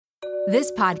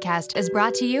This podcast is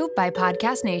brought to you by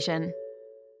Podcast Nation.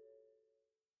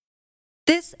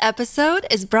 This episode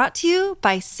is brought to you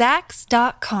by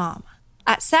Sax.com.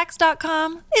 At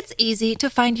Sax.com, it's easy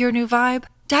to find your new vibe.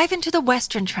 Dive into the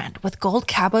Western trend with gold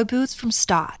cowboy boots from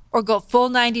Stott, or go full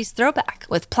 90s throwback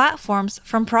with platforms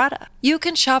from Prada. You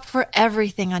can shop for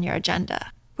everything on your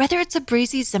agenda, whether it's a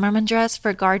breezy Zimmermann dress for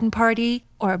a garden party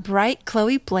or a bright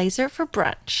Chloe blazer for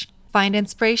brunch. Find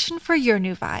inspiration for your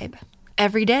new vibe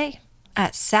every day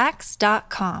at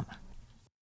Sax.com.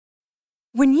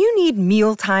 When you need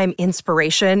mealtime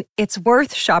inspiration, it's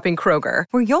worth shopping Kroger,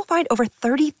 where you'll find over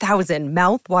 30,000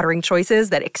 mouth-watering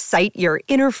choices that excite your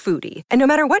inner foodie. And no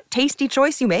matter what tasty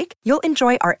choice you make, you'll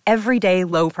enjoy our everyday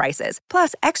low prices,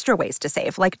 plus extra ways to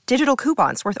save, like digital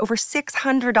coupons worth over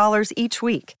 $600 each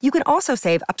week. You can also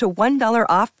save up to $1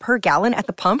 off per gallon at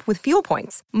the pump with fuel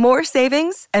points. More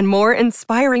savings and more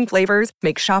inspiring flavors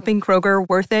make shopping Kroger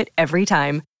worth it every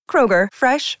time. Kroger,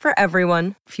 fresh for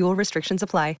everyone. Fuel restrictions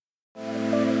apply.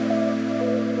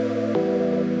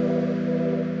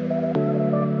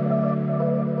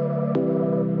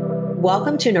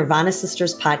 Welcome to Nirvana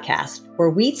Sisters podcast,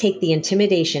 where we take the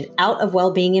intimidation out of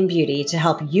well-being and beauty to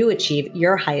help you achieve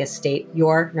your highest state,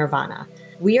 your nirvana.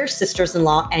 We are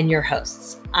sisters-in-law and your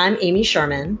hosts. I'm Amy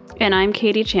Sherman. And I'm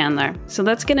Katie Chandler. So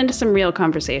let's get into some real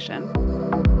conversation.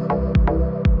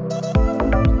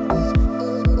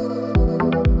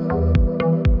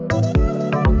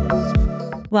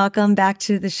 Welcome back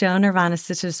to the show, Nirvana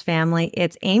Sisters family.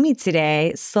 It's Amy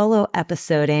today, solo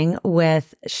episoding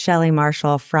with Shelly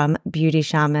Marshall from Beauty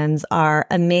Shamans, our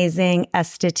amazing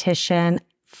esthetician,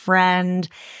 friend,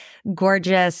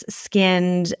 gorgeous,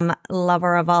 skinned,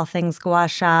 lover of all things gua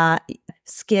sha,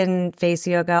 skin, face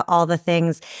yoga, all the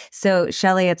things. So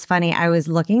Shelly, it's funny, I was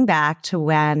looking back to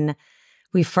when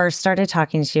we first started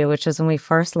talking to you, which was when we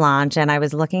first launched, and I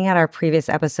was looking at our previous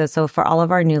episodes. So for all of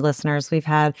our new listeners, we've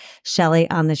had Shelly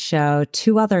on the show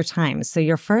 2 other times. So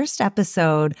your first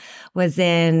episode was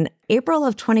in April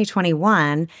of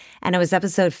 2021, and it was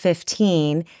episode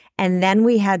 15. And then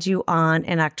we had you on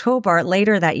in October,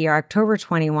 later that year, October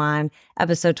 21,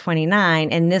 episode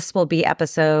 29. And this will be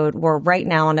we're right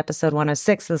now on episode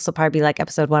 106. This will probably be like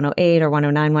episode 108 or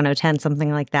 109, 110,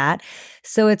 something like that.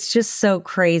 So it's just so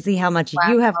crazy how much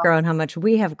you have grown, how much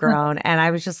we have grown. And I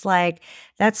was just like,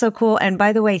 that's so cool. And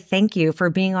by the way, thank you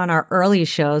for being on our early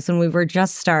shows when we were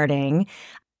just starting.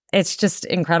 It's just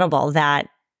incredible that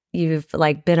you've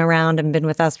been around and been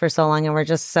with us for so long, and we're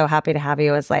just so happy to have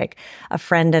you as a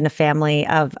friend and a family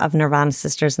of Nirvana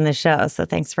Sisters in the show. So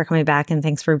thanks for coming back, and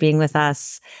thanks for being with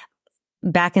us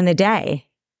back in the day.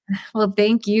 Well,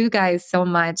 thank you guys so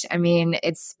much. I mean,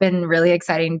 it's been really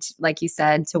exciting, like you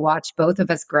said, to watch both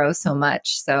of us grow so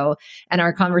much. And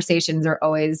our conversations are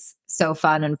always so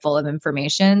fun and full of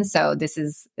information. So this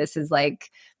is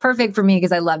perfect for me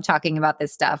because I love talking about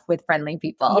this stuff with friendly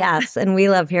people. Yes, and we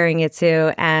love hearing it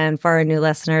too. And for our new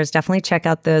listeners, definitely check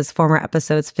out those former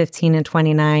episodes 15 and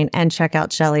 29, and check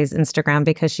out Shelly's Instagram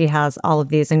because she has all of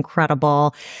these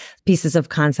incredible pieces of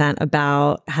content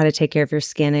about how to take care of your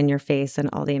skin and your face and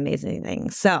all the amazing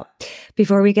things. So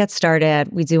before we get started,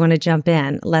 we do want to jump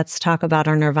in. Let's talk about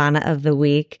our Nirvana of the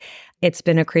week. It's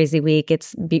been a crazy week.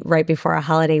 It's right before a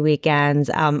holiday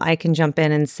weekend. I can jump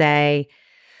in and say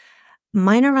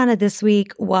my Nirvana this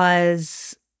week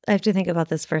was, I have to think about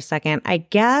this for a second. I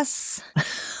guess,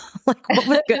 what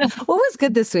was good? What was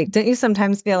good this week? Don't you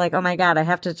sometimes feel like, oh my God, I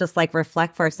have to just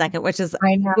reflect for a second, which is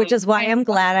why I'm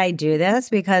glad I do this,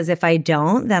 because if I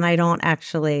don't, then I don't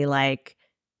actually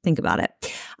think about it.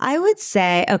 I would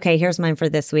say, okay, here's mine for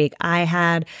this week. I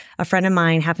had a friend of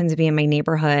mine happen to be in my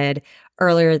neighborhood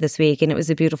earlier this week, and it was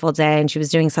a beautiful day, and she was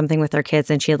doing something with her kids,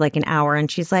 and she had an hour,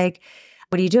 and she's like,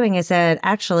 what are you doing? I said,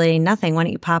 actually, nothing. Why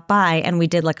don't you pop by? And we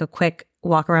did a quick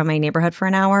walk around my neighborhood for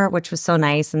an hour, which was so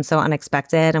nice and so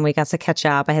unexpected. And we got to catch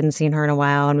up. I hadn't seen her in a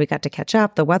while, and we got to catch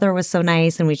up. The weather was so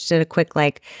nice, and we just did a quick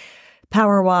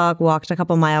power walked a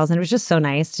couple miles, and it was just so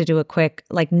nice to do a quick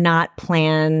not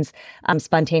planned,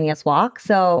 spontaneous walk.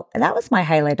 So that was my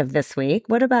highlight of this week.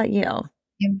 What about you?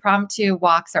 Impromptu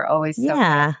walks are always so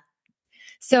fun.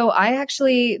 So I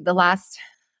actually,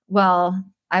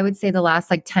 I would say the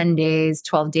last 10 days,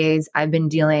 12 days, I've been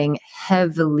dealing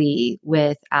heavily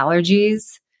with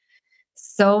allergies.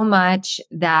 So much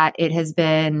that it has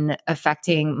been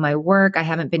affecting my work. I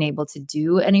haven't been able to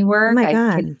do any work. Oh my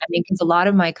God. Because a lot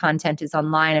of my content is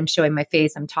online. I'm showing my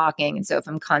face, I'm talking. And so if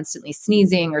I'm constantly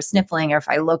sneezing or sniffling, or if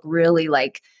I look really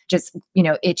just,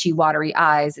 itchy, watery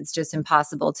eyes, it's just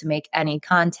impossible to make any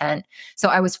content. So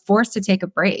I was forced to take a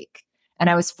break, and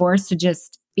I was forced to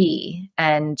just be,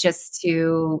 and just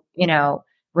to,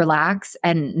 relax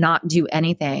and not do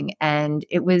anything. And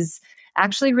it was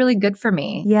actually really good for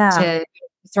me to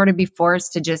sort of be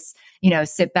forced to just,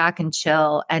 sit back and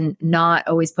chill and not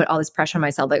always put all this pressure on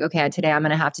myself. Like, okay, today I'm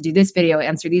going to have to do this video,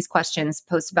 answer these questions,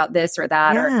 post about this or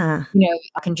that, or,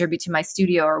 contribute to my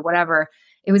studio or whatever.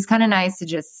 It was kind of nice to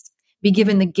just be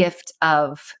given the gift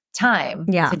of time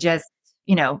to just,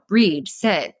 read,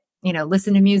 sit,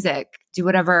 listen to music, do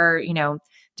whatever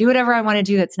I want to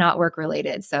do that's not work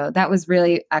related. So that was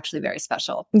really actually very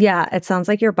special. Yeah. It sounds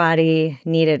like your body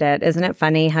needed it. Isn't it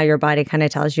funny how your body kind of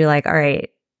tells you like, all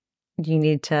right, you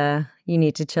need to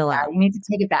chill out. You need to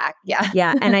take it back. Yeah.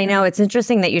 Yeah. And I know it's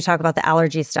interesting that you talk about the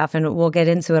allergy stuff, and we'll get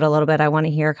into it a little bit. I want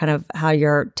to hear kind of how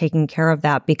you're taking care of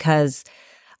that, because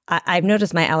I've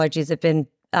noticed my allergies have been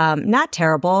not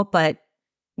terrible, but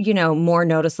more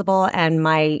noticeable. And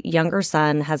my younger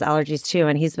son has allergies too.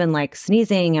 And he's been like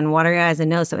sneezing and watery eyes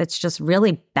and nose. So it's just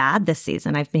really bad this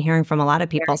season. I've been hearing from a lot of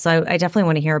people. So I definitely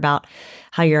want to hear about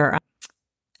how you're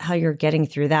getting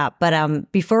through that.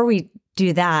 But before we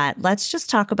do that, let's just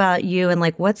talk about you and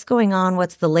like what's going on.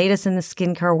 What's the latest in the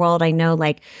skincare world? I know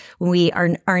like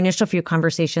when our initial few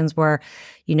conversations were,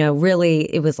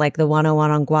 really it was like the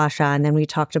 101 on gua sha. And then we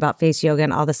talked about face yoga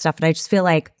and all this stuff. And I just feel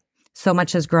like so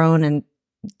much has grown and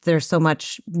there's so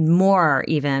much more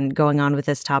even going on with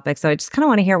this topic. So I just kind of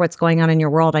want to hear what's going on in your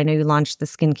world. I know you launched the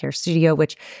skincare studio,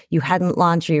 which you hadn't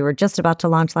launched, or you were just about to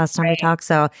launch last time we talked.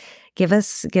 So give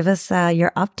us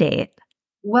your update.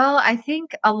 Well, I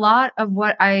think a lot of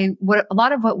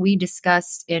what we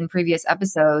discussed in previous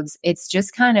episodes, it's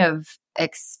just kind of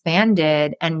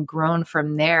expanded and grown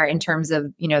from there in terms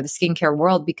of, the skincare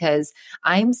world, because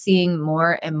I'm seeing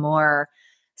more and more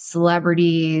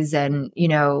celebrities and,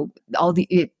 all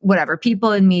the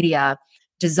people in media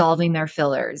dissolving their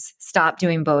fillers, stop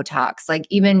doing Botox, like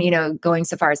even, going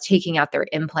so far as taking out their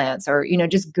implants or,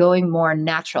 just going more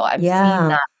natural. I've seen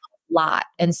that lot.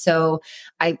 And so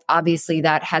obviously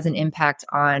that has an impact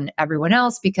on everyone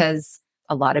else because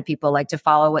a lot of people like to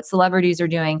follow what celebrities are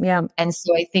doing. Yeah. And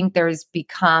so I think there's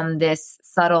become this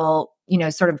subtle,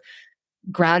 sort of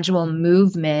gradual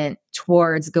movement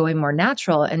towards going more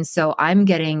natural. And so I'm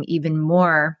getting even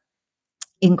more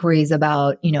inquiries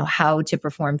about, how to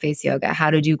perform face yoga, how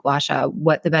to do gua sha,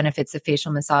 what the benefits of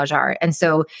facial massage are. And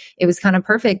so it was kind of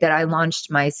perfect that I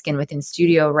launched my Skin Within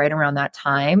studio right around that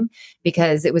time,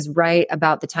 because it was right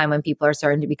about the time when people are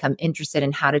starting to become interested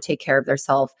in how to take care of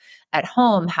themselves at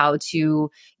home, how to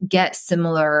get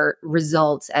similar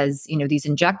results as, these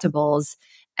injectables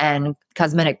and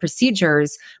cosmetic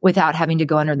procedures without having to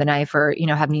go under the knife or,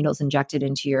 have needles injected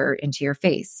into your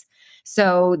face.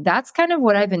 So that's kind of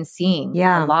what I've been seeing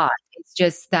a lot. It's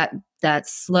just that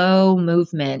slow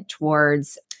movement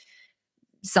towards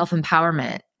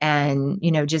self-empowerment and,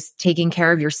 just taking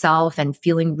care of yourself and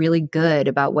feeling really good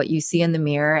about what you see in the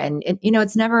mirror. And,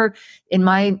 it's never in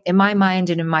my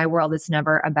mind and in my world, it's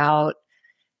never about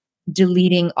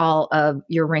deleting all of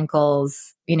your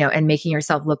wrinkles, and making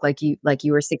yourself look like you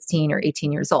were 16 or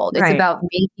 18 years old. It's about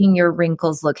making your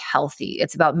wrinkles look healthy.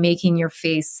 It's about making your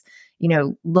face,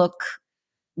 look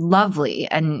lovely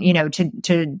and,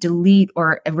 to delete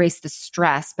or erase the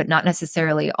stress, but not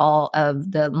necessarily all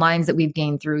of the lines that we've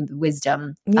gained through the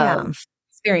wisdom of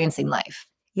experiencing life.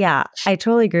 Yeah, I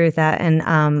totally agree with that.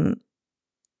 And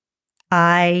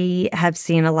I have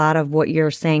seen a lot of what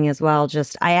you're saying as well.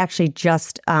 I actually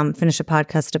just finished a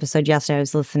podcast episode yesterday. I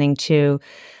was listening to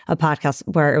a podcast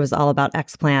where it was all about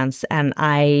explants, and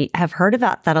I have heard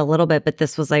about that a little bit, but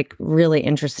this was like really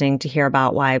interesting to hear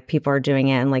about why people are doing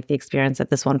it and like the experience of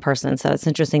this one person. So it's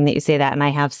interesting that you say that. And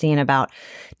I have seen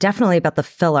definitely about the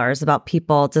fillers, about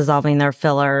people dissolving their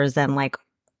fillers, and like,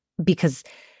 because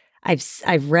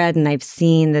I've read and I've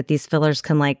seen that these fillers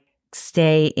can like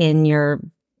stay in your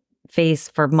face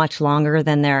for much longer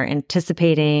than they're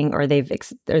anticipating or they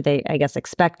I guess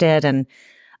expected. And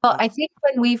well, I think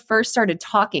when we first started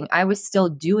talking, I was still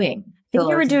doing I think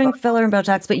you were doing filler and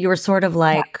Botox, but you were sort of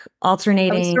like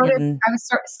alternating. I was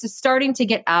starting to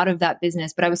get out of that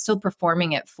business, but I was still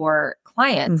performing it for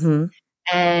clients. Mm-hmm.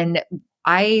 And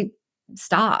I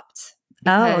stopped.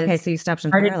 Oh, okay. So you stopped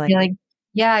entirely.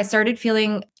 I started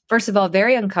feeling, first of all,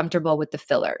 very uncomfortable with the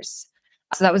fillers.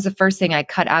 So that was the first thing I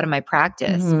cut out of my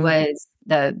practice was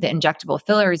the injectable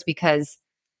fillers, because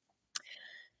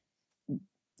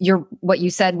what you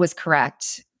said was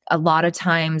correct. A lot of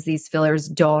times these fillers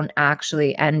don't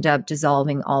actually end up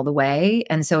dissolving all the way.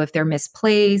 And so if they're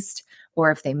misplaced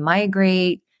or if they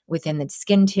migrate within the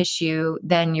skin tissue,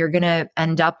 then you're going to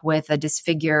end up with a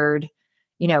disfigured,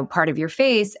 part of your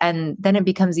face. And then it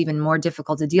becomes even more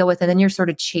difficult to deal with. And then you're sort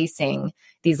of chasing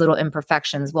these little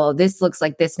imperfections. Well, this looks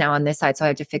like this now on this side, so I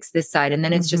have to fix this side. And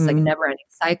then it's just like never ending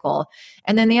cycle.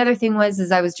 And then the other thing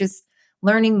is I was just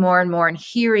learning more and more and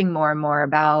hearing more and more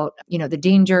about, the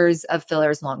dangers of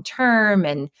fillers long term.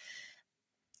 And,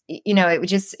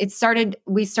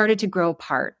 we started to grow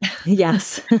apart.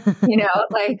 Yes.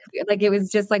 Like it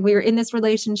was just like we were in this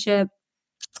relationship.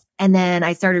 And then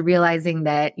I started realizing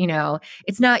that,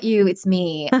 it's not you, it's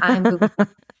me. I'm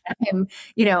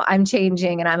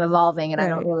changing and I'm evolving and I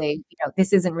don't really,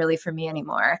 this isn't really for me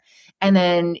anymore. And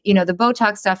then, the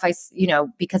Botox stuff,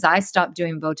 because I stopped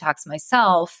doing Botox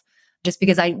myself, just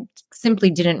because I simply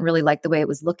didn't really like the way it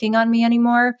was looking on me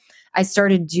anymore, I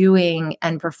started doing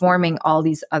and performing all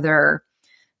these other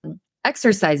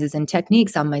exercises and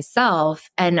techniques on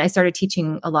myself. And I started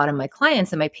teaching a lot of my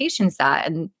clients and my patients that,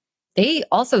 and they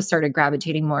also started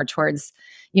gravitating more towards,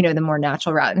 the more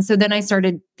natural route. And so then I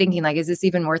started thinking like, is this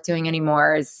even worth doing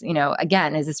anymore? Is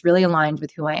this really aligned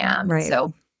with who I am? Right.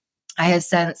 So I have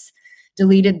since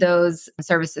deleted those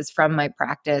services from my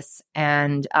practice.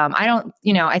 And I don't,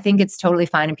 I think it's totally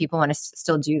fine and people want to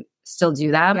still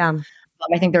do them. Yeah.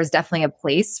 I think there's definitely a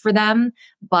place for them,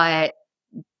 but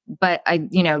I,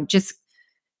 just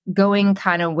going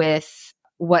kind of with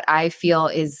what I feel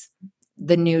is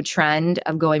the new trend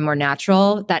of going more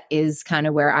natural, that is kind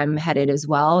of where I'm headed as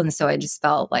well. And so I just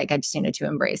felt like I just needed to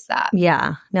embrace that.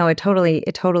 Yeah, no, it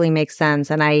totally makes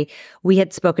sense. And we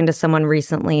had spoken to someone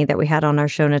recently that we had on our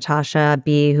show, Natasha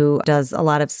B, who does a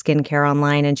lot of skincare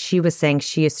online. And she was saying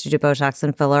she used to do Botox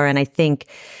and filler. And I think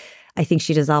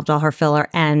she dissolved all her filler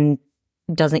and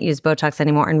doesn't use Botox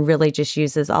anymore and really just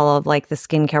uses all of like the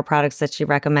skincare products that she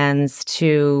recommends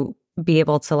to be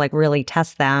able to like really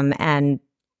test them. And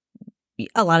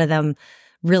a lot of them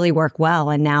really work well.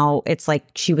 And now it's like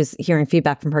she was hearing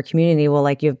feedback from her community. Well,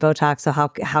 like you have Botox, so how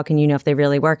can you know if they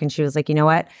really work? And she was like, you know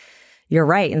what? You're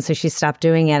right. And so she stopped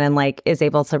doing it and like is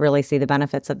able to really see the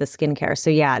benefits of the skincare. So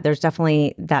yeah, there's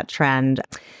definitely that trend.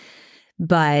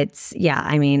 But yeah,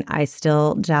 I mean, I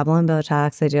still dabble in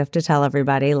Botox. I do have to tell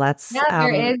everybody, there is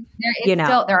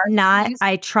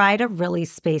I try to really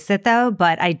space it though,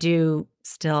 but I do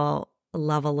still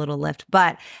love a little lift.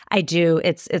 But I do,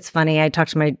 it's funny. I talk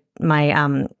to my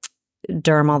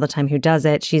derm all the time who does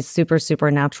it. She's super, super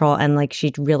natural. And like,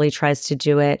 she really tries to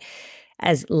do it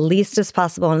as least as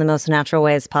possible in the most natural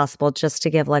way as possible, just to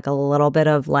give like a little bit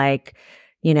of like,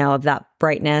 of that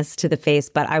brightness to the face.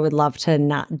 But I would love to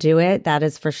not do it. That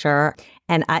is for sure.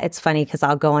 And it's funny because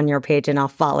I'll go on your page and I'll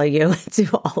follow you to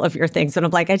all of your things. And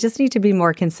I'm like, I just need to be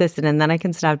more consistent and then I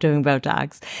can stop doing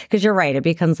Botox. Because you're right. It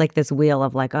becomes like this wheel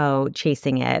of like,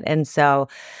 chasing it. And so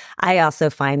I also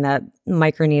find that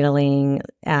microneedling,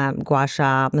 gua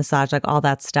sha, massage, like all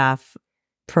that stuff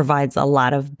provides a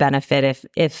lot of benefit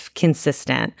if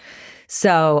consistent.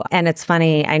 So, and it's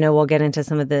funny, I know we'll get into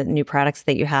some of the new products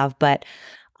that you have, but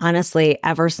honestly,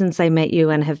 ever since I met you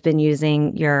and have been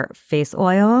using your face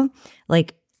oil,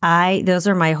 like those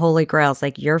are my holy grails,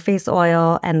 like your face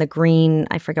oil and the green,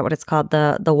 I forget what it's called,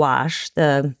 the wash,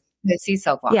 the sea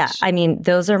salt wash. Yeah. I mean,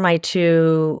 those are my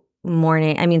two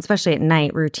morning, especially at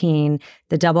night routine,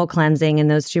 the double cleansing and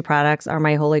those two products are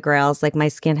my holy grails. Like my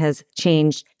skin has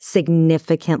changed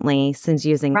significantly since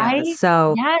using those.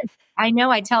 So yes. I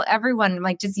know. I tell everyone,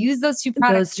 like, just use those two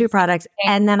products.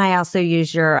 And then I also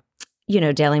use your,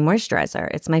 daily moisturizer.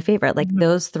 It's my favorite. Like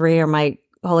those three are my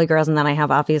holy grails. And then I have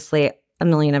obviously a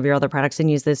million of your other products and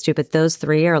use those too. But those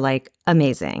three are like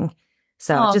amazing.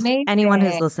 So anyone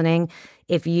who's listening,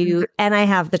 if you, and I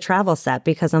have the travel set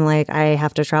because I'm like, I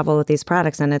have to travel with these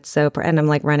products and and I'm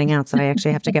like running out. So I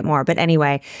actually have to get more. But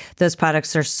anyway, those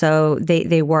products are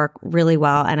they work really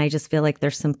well. And I just feel like they're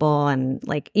simple. And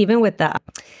like, even with the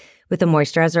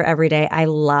moisturizer every day, I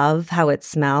love how it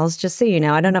smells. Just so you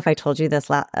know, I don't know if I told you this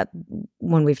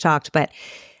when we've talked, but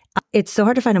it's so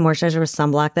hard to find a moisturizer with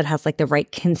sunblock that has like the right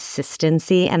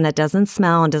consistency and that doesn't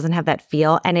smell and doesn't have that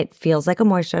feel. And it feels like a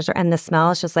moisturizer. And the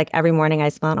smell is just like every morning I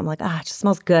smell it. I'm like, it just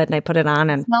smells good. And I put it on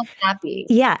and it smells happy.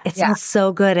 Yeah, it smells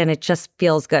so good and it just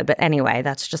feels good. But anyway,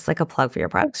 that's just like a plug for your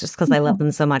products just because I love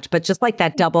them so much. But just like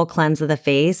that double cleanse of the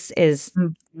face is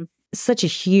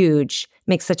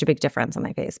makes such a big difference on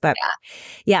my face. But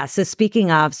yeah. So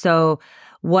speaking of,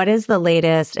 what is the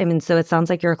latest? So it sounds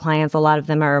like your clients, a lot of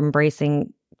them are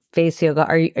embracing face yoga.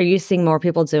 Are you seeing more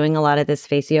people doing a lot of this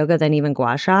face yoga than even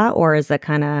gua sha, or is that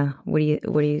kind of what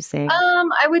are you saying?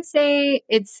 I would say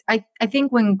I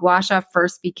think when gua sha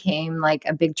first became like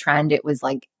a big trend, it was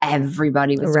like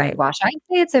everybody was doing gua sha.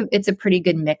 I'd say it's a pretty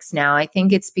good mix now. I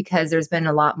think it's because there's been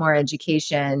a lot more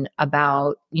education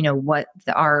about what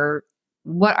our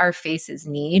what our faces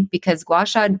need, because gua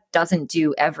sha doesn't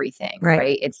do everything, Right.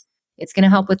 right? It's going to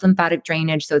help with lymphatic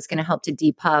drainage. So it's going to help to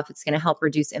depuff. It's going to help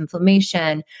reduce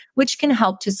inflammation, which can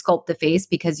help to sculpt the face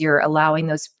because you're allowing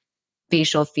those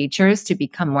facial features to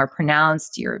become more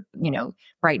pronounced. You're,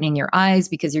 brightening your eyes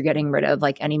because you're getting rid of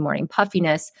like any morning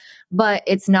puffiness, but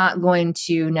it's not going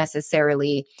to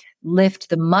necessarily lift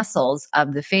the muscles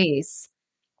of the face,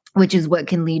 which is what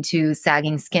can lead to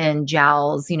sagging skin,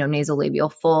 jowls,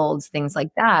 nasolabial folds, things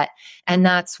like that. And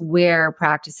that's where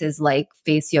practices like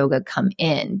face yoga come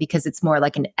in, because it's more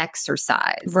like an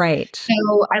exercise. Right.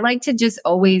 So I like to just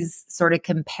always sort of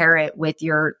compare it with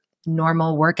your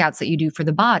normal workouts that you do for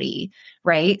the body,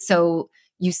 right? So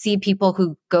you see people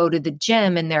who go to the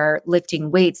gym and they're lifting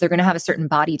weights, they're going to have a certain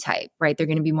body type, right? They're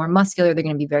going to be more muscular. They're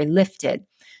going to be very lifted.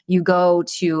 You go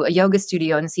to a yoga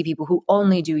studio and see people who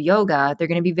only do yoga. They're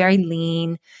going to be very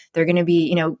lean. They're going to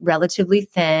be, relatively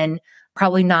thin,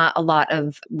 probably not a lot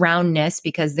of roundness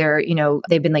because they're,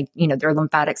 they've been their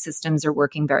lymphatic systems are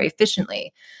working very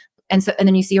efficiently. And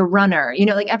then you see a runner,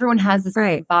 like everyone has this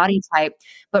Right. body type,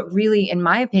 but really, in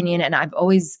my opinion, and I've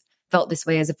always felt this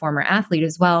way as a former athlete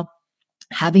as well,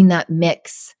 having that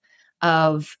mix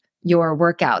of your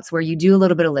workouts where you do a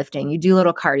little bit of lifting, you do a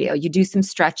little cardio, you do some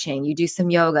stretching, you do some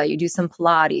yoga, you do some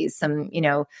Pilates, some,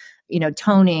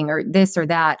 toning or this or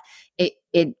that.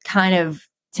 It kind of,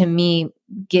 to me,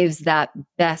 gives that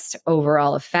best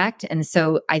overall effect. And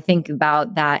so I think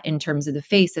about that in terms of the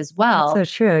face as well. That's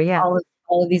so true. Yeah.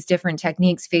 All of these different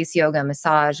techniques, face yoga,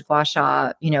 massage, gua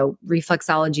sha,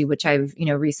 reflexology, which I've,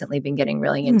 recently been getting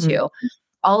really into.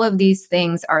 All of these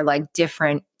things are like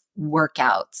different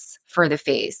workouts for the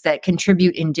face that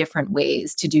contribute in different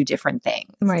ways to do different things.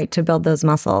 Right. To build those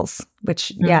muscles,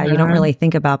 which, you don't really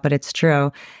think about, but it's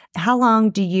true. How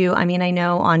long do you, I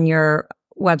know on your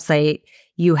website,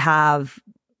 you have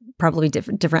probably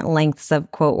different lengths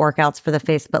of quote workouts for the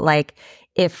face, but like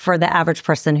if for the average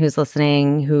person who's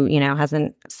listening, who,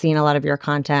 hasn't seen a lot of your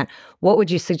content, what would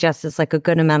you suggest is like a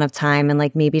good amount of time, and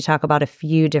like maybe talk about a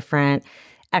few different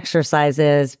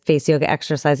exercises, face yoga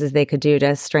exercises they could do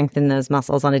to strengthen those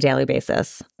muscles on a daily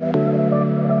basis?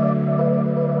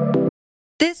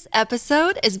 This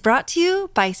episode is brought to you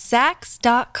by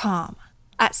Sax.com.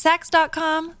 At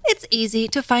Sax.com, it's easy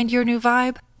to find your new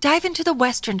vibe. Dive into the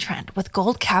Western trend with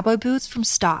gold cowboy boots from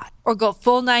Stott, or go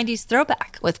full 90s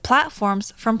throwback with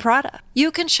platforms from Prada.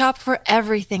 You can shop for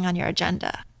everything on your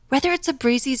agenda, whether it's a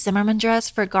breezy Zimmermann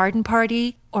dress for a garden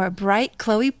party or a bright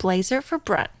Chloe blazer for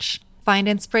brunch. Find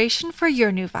inspiration for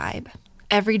your new vibe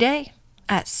every day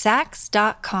at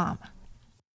Sax.com.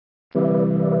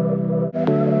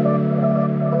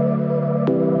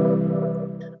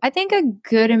 I think a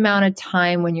good amount of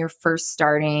time when you're first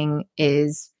starting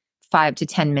is 5 to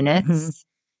 10 minutes.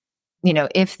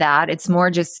 If that, it's more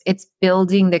just, it's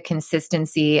building the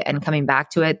consistency and coming back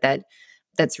to it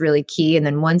that's really key. And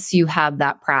then once you have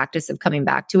that practice of coming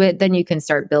back to it, then you can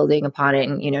start building upon it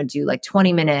and, do like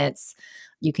 20 minutes.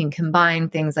 You can combine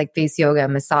things like face yoga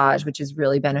and massage, which is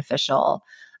really beneficial.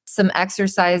 Some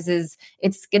exercises,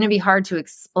 it's going to be hard to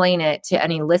explain it to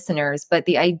any listeners, but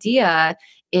the idea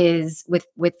is with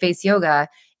face yoga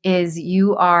is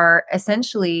you are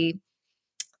essentially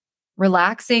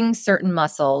relaxing certain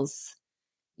muscles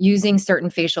using certain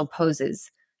facial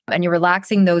poses, and you're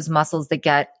relaxing those muscles that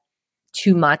get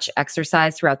too much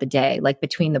exercise throughout the day, like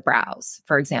between the brows,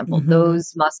 for example.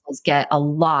 Those muscles get a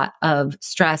lot of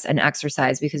stress and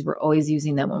exercise because we're always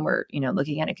using them when we're,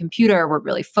 looking at a computer, we're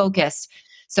really focused.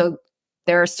 So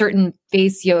there are certain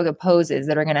face yoga poses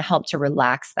that are going to help to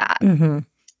relax that.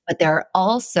 But there are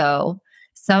also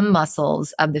some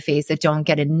muscles of the face that don't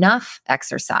get enough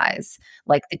exercise,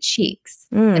 like the cheeks.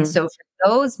 And so for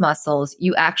those muscles,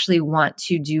 you actually want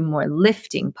to do more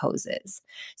lifting poses.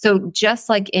 So just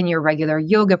like in your regular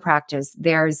yoga practice,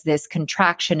 there's this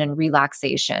contraction and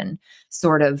relaxation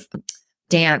sort of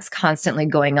dance constantly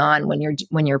going on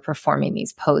when you're performing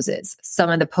these poses. Some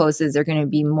of the poses are going to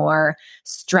be more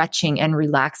stretching and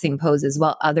relaxing poses,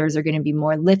 while others are going to be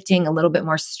more lifting, a little bit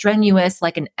more strenuous,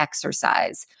 like an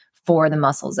exercise for the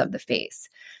muscles of the face.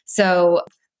 So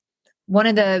one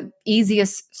of the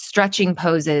easiest stretching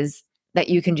poses that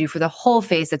you can do for the whole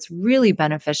face that's really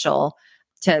beneficial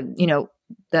to,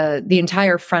 the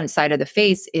entire front side of the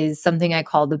face is something I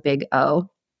call the big O.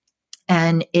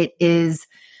 And it is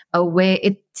a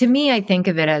way, to me, I think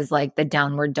of it as like the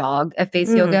downward dog of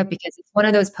face yoga, because it's one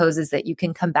of those poses that you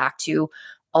can come back to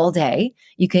all day.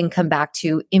 You can come back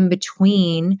to in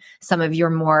between some of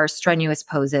your more strenuous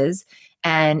poses.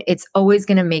 And it's always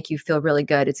going to make you feel really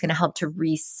good. It's going to help to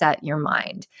reset your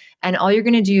mind. And all you're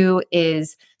going to do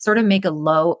is sort of make a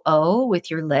low O with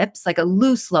your lips, like a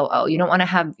loose low O. You don't want to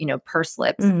have, pursed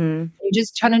lips. Mm-hmm. You're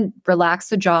just trying to relax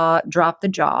the jaw, drop the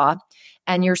jaw,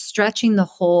 and you're stretching the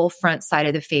whole front side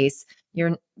of the face.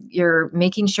 You're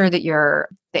making sure that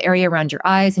the area around your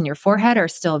eyes and your forehead are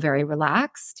still very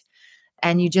relaxed.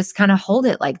 And you just kind of hold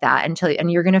it like that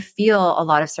and you're going to feel a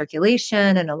lot of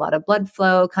circulation and a lot of blood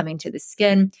flow coming to the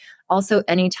skin. Also,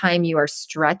 anytime you are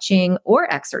stretching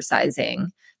or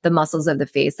exercising the muscles of the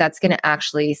face, that's going to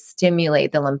actually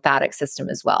stimulate the lymphatic system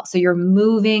as well. So you're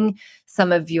moving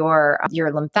some of your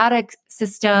lymphatic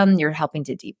system, you're helping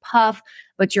to depuff,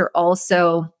 but you're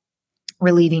also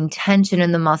relieving tension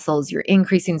in the muscles, you're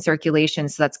increasing circulation.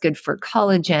 So that's good for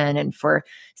collagen and for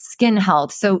skin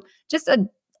health. So just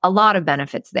a lot of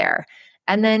benefits there.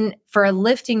 And then for a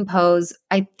lifting pose,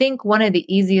 I think one of the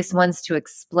easiest ones to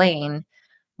explain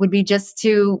would be just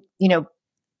to,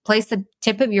 place the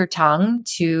tip of your tongue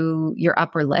to your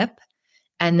upper lip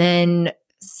and then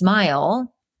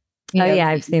smile.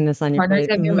 I've seen this on your corners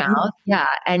plate. of your Mm-hmm. mouth. Yeah.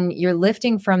 And you're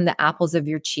lifting from the apples of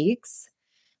your cheeks.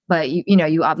 But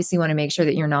you obviously want to make sure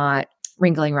that you're not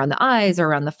wrinkling around the eyes or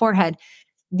around the forehead.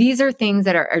 These are things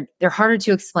that they're harder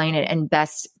to explain and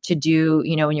best to do,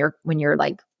 when you're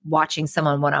like watching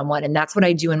someone one-on-one. And that's what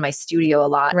I do in my studio a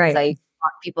lot. Right. I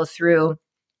walk people through,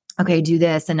 okay, do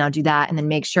this and now do that. And then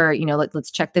make sure,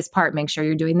 let's check this part, make sure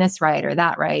you're doing this right or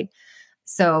that right.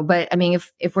 So, but I mean,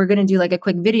 if we're going to do like a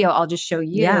quick video, I'll just show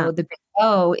you the big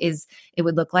O it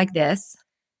would look like this.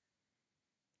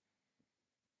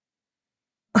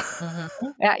 Mm-hmm.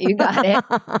 Yeah, you got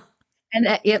it.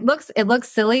 And it looks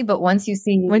silly, but once you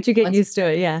get used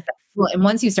to it, yeah. Well, and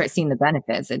once you start seeing the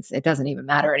benefits, it doesn't even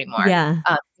matter anymore. Yeah,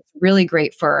 it's really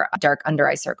great for dark under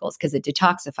eye circles because it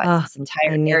detoxifies this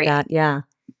entire area. That, yeah.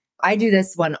 I do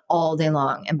this one all day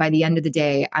long, and by the end of the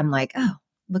day, I'm like, oh,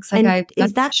 looks like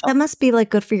that must be like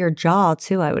good for your jaw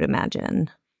too, I would imagine.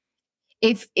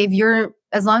 If you're,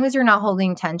 as long as you're not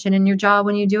holding tension in your jaw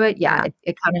when you do it,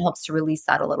 it kind of helps to release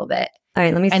that a little bit. All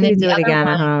right, let me see you do it again.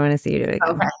 I want to see you do it again.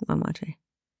 Okay. I'm watching.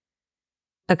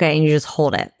 Okay, and you just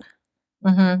hold it.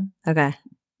 Mm-hmm. Okay.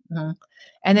 Mm-hmm.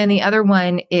 And then the other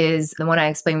one is the one I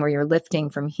explained where you're lifting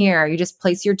from here. You just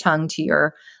place your tongue to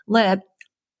your lip.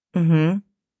 Mm-hmm.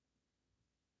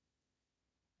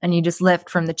 And you just lift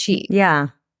from the cheek. Yeah.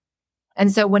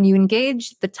 And so when you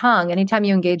engage the tongue, anytime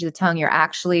you engage the tongue, you're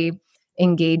actually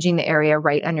engaging the area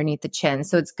right underneath the chin.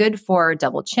 So it's good for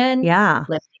double chin. Yeah.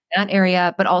 Lifting that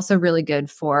area, but also really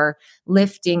good for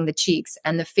lifting the cheeks.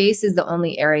 And the face is the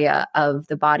only area of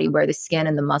the body where the skin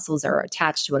and the muscles are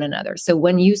attached to one another. So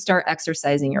when you start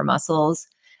exercising your muscles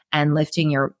and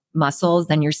lifting your muscles,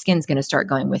 then your skin's going to start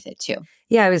going with it too.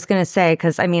 Yeah, I was going to say,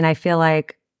 because I feel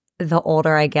like the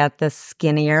older I get, the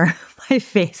skinnier my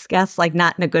face gets, like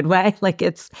not in a good way.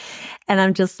 And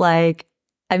I'm just like,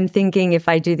 I'm thinking if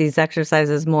I do these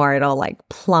exercises more, it'll like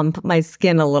plump my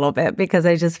skin a little bit because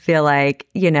I just feel like,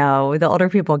 the older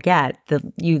people get,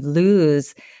 you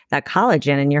lose that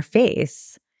collagen in your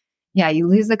face. Yeah, you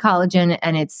lose the collagen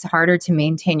and it's harder to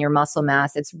maintain your muscle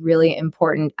mass. It's really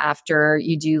important after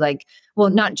you do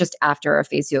not just after a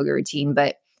face yoga routine,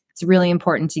 but it's really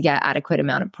important to get adequate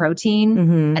amount of protein,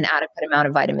 an adequate amount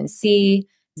of vitamin C,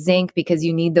 zinc, because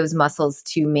you need those muscles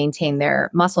to maintain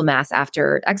their muscle mass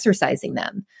after exercising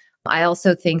them. I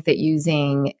also think that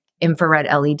using infrared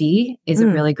LED is a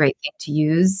really great thing to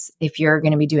use if you're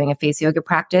going to be doing a face yoga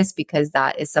practice, because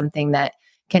that is something that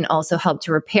can also help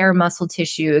to repair muscle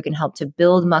tissue. It can help to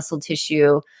build muscle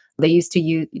tissue.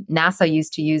 NASA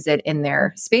used to use it in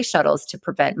their space shuttles to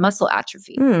prevent muscle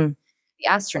atrophy. The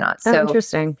astronauts. So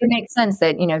interesting. It makes sense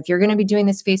that, if you're going to be doing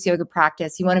this face yoga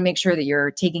practice, you want to make sure that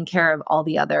you're taking care of all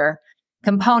the other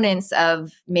components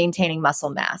of maintaining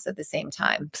muscle mass at the same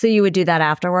time. So you would do that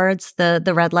afterwards, the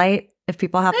red light, if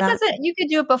people have that? You could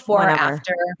do it before or Whatever.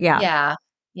 after. Yeah.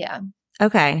 Yeah.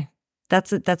 Okay.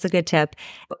 That's a good tip.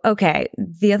 Okay.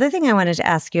 The other thing I wanted to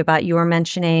ask you about, you were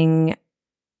mentioning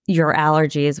your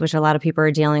allergies, which a lot of people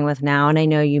are dealing with now. And I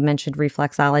know you mentioned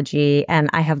reflexology, and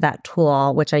I have that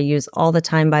tool, which I use all the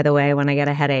time, by the way, when I get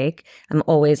a headache. I'm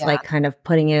always kind of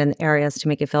putting it in areas to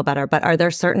make it feel better. But are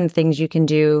there certain things you can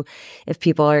do if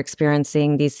people are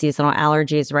experiencing these seasonal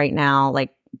allergies right now,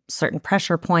 like certain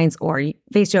pressure points or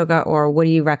face yoga, or what do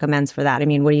you recommend for that? I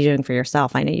mean, what are you doing for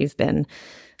yourself? I know you've been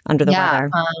under the weather.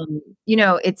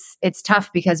 It's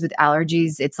tough because with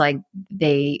allergies, it's like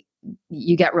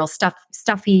you get real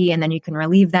stuffy and then you can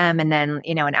relieve them. And then,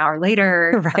 an hour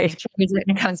later, right,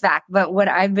 it comes back. But what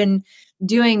I've been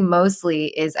doing mostly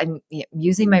is I'm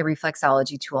using my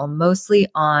reflexology tool mostly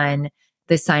on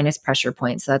the sinus pressure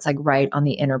point. So that's like right on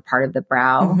the inner part of the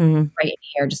brow, right in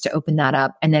here, just to open that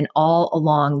up. And then all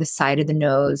along the side of the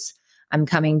nose, I'm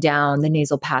coming down the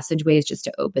nasal passageways just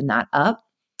to open that up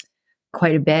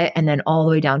quite a bit. And then all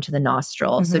the way down to the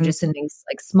nostril. So just in these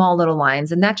like small little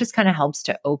lines. And that just kind of helps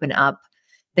to open up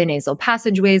the nasal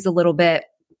passageways a little bit.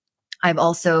 I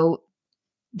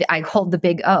hold the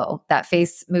big O, that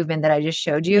face movement that I just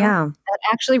showed you. Yeah. That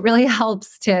actually really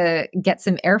helps to get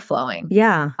some air flowing.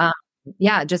 Yeah.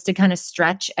 Just to kind of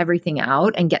stretch everything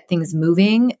out and get things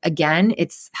moving. Again,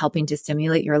 it's helping to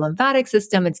stimulate your lymphatic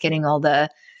system. It's getting all the,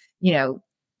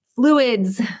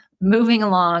 fluids moving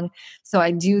along. So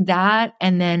I do that.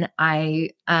 And then I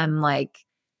am like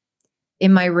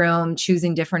in my room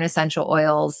choosing different essential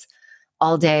oils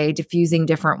all day, diffusing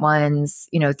different ones,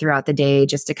 throughout the day,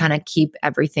 just to kind of keep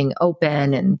everything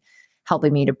open and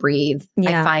helping me to breathe.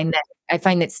 Yeah. I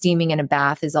find that steaming in a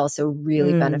bath is also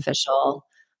really beneficial.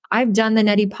 I've done the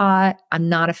neti pot. I'm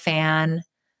not a fan.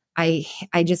 I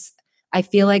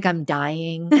feel like I'm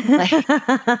dying. Like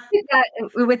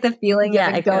with the feeling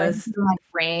of it going through my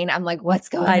brain. I'm like, what's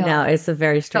going on? I know. It's a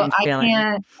very strange feeling. I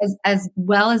can't, as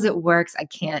well as it works,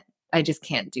 I just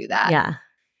can't do that. Yeah.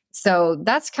 So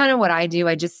that's kind of what I do.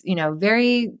 I just,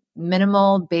 very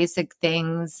minimal, basic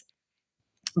things,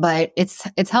 but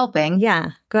it's helping.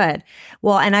 Yeah, good.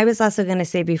 Well, and I was also going to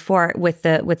say before with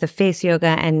the face yoga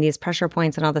and these pressure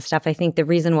points and all this stuff, I think the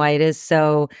reason why it is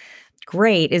so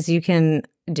great is you can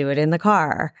do it in the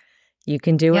car. You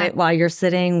can do it while you're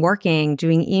sitting, working,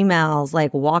 doing emails,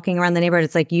 like walking around the neighborhood.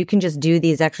 It's like you can just do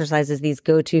these exercises, these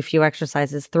go-to few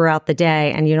exercises throughout the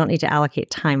day, and you don't need to allocate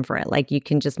time for it. Like you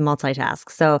can just multitask.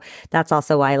 So that's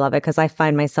also why I love it, because I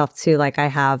find myself too, like I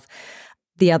have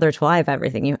the other tool. I have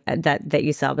everything that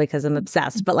you sell because I'm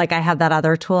obsessed. But like I have that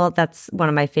other tool. That's one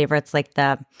of my favorites, like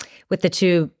with the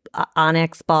two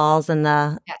onyx balls and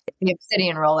the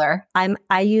obsidian roller.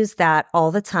 I use that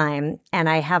all the time, and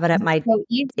I have it at my. So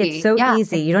easy. It's so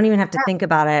easy. You don't even have to think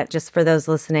about it. Just for those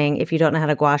listening, if you don't know how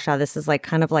to gua sha, this is like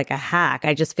kind of like a hack.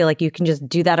 I just feel like you can just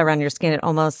do that around your skin. It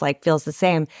almost like feels the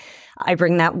same. I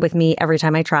bring that with me every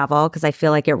time I travel because I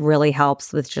feel like it really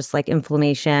helps with just like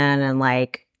inflammation and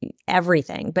like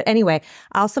everything. But anyway,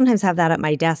 I'll sometimes have that at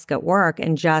my desk at work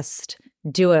and just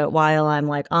do it while I'm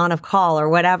like on a call or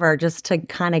whatever, just to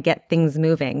kind of get things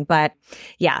moving. But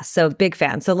yeah, so big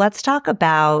fan. So let's talk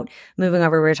about moving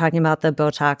over. We were talking about the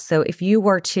Botox. So if you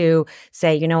were to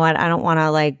say, you know what, I don't want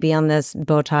to like be on this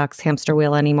Botox hamster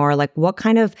wheel anymore, like what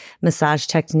kind of massage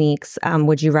techniques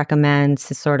would you recommend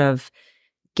to sort of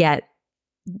get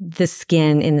the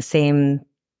skin in the same,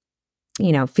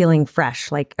 feeling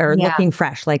fresh, like, or looking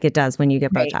fresh like it does when you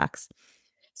get Botox?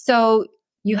 So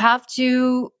you have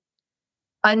to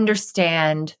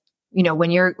understand,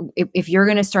 if you're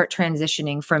going to start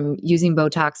transitioning from using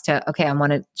Botox to, okay, I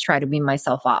want to try to wean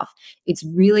myself off. It's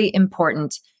really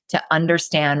important to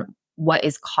understand what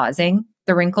is causing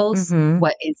the wrinkles,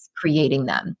 what is creating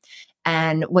them.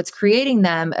 And what's creating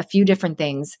them, a few different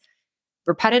things: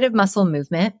 repetitive muscle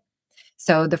movement.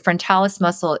 So the frontalis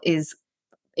muscle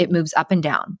it moves up and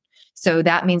down. So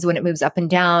that means when it moves up and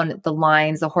down,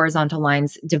 the horizontal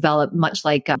lines develop much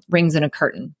like rings in a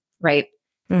curtain, right?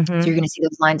 So you're going to see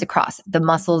those lines across the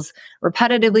muscles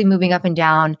repetitively moving up and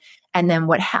down. And then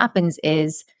what happens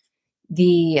is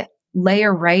the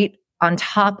layer right on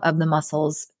top of the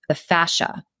muscles, the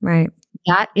fascia, right?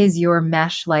 That is your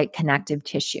mesh-like connective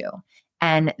tissue.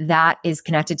 And that is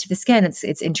connected to the skin.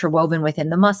 It's interwoven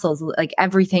within the muscles, like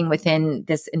everything within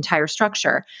this entire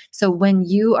structure. So when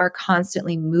you are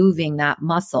constantly moving that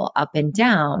muscle up and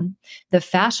down, the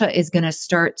fascia is going to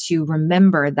start to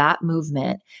remember that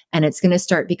movement, and it's going to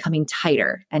start becoming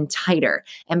tighter and tighter.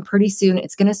 And pretty soon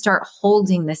it's going to start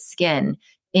holding the skin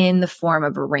in the form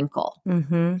of a wrinkle.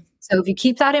 So if you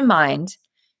keep that in mind,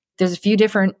 there's a few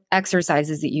different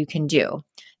exercises that you can do.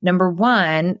 Number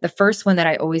one, the first one that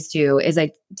I always do is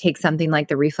I take something like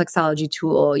the reflexology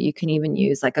tool. You can even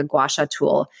use like a gua sha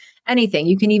tool, anything.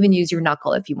 You can even use your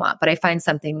knuckle if you want, but I find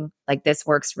something like this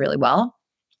works really well.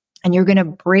 And you're going to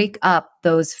break up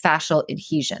those fascial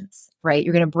adhesions, right?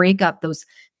 You're going to break up those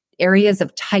areas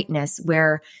of tightness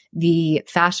where the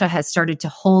fascia has started to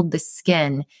hold the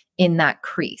skin in that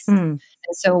crease. And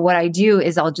so what I do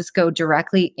is I'll just go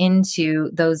directly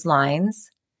into those lines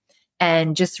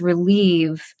and just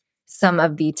relieve some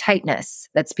of the tightness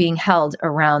that's being held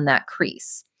around that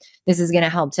crease. This is going to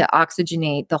help to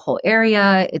oxygenate the whole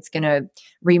area. It's going to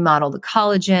remodel the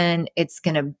collagen. It's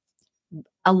going to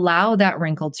allow that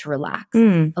wrinkle to relax a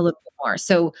little bit more.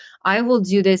 So I will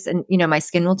do this, and my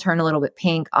skin will turn a little bit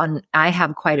pink. I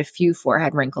have quite a few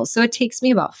forehead wrinkles, so it takes me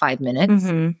about 5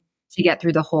 minutes. to get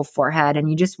through the whole forehead. And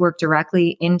you just work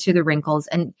directly into the wrinkles,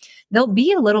 and they'll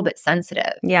be a little bit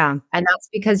sensitive. Yeah. And that's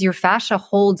because your fascia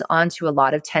holds onto a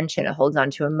lot of tension. It holds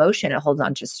onto emotion. It holds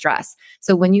onto stress.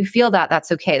 So when you feel that,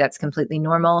 that's okay. That's completely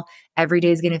normal. Every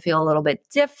day is going to feel a little bit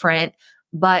different.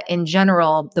 But in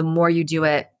general, the more you do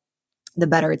it, the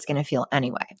better it's going to feel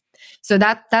anyway. So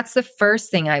that's the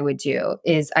first thing I would do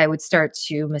is I would start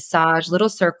to massage little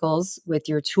circles with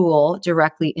your tool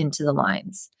directly into the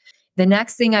lines. The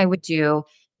next thing I would do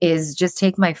is just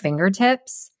take my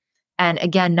fingertips. And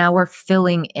again, now we're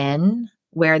filling in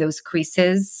where those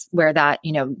creases, where that,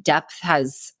 depth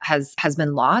has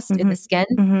been lost in the skin.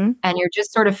 And you're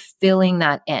just sort of filling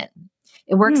that in.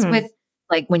 It works with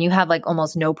like when you have like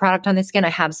almost no product on the skin. I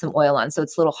have some oil on, so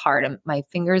it's a little hard and my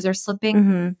fingers are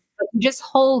slipping. But you just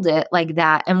hold it like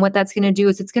that. And what that's going to do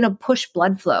is it's going to push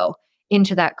blood flow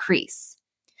into that crease.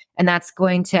 And that's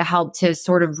going to help to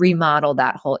sort of remodel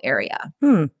that whole area.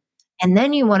 And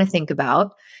then you want to think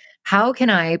about, how can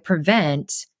I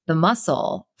prevent the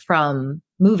muscle from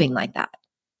moving like that?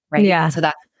 Right. Yeah.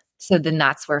 So then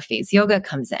that's where phase yoga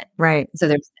comes in. Right. So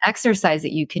there's an exercise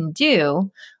that you can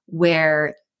do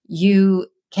where you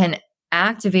can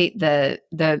activate the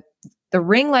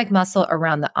ring-like muscle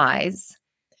around the eyes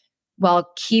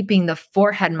while keeping the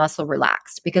forehead muscle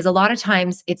relaxed. Because a lot of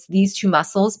times it's these two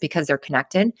muscles, because they're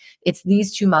connected, it's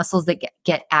these two muscles that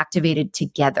get activated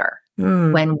together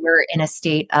when we're in a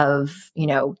state of,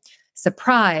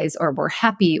 surprise, or we're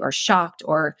happy or shocked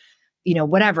or,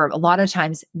 whatever. A lot of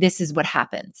times this is what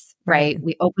happens, right?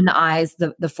 We open the eyes,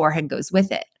 the forehead goes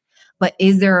with it. But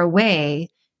is there a way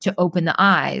to open the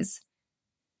eyes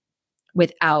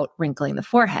without wrinkling the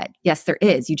forehead? Yes, there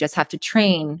is. You just have to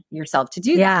train yourself to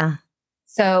do that.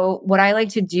 So what I like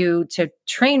to do to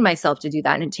train myself to do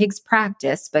that, and it takes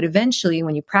practice, but eventually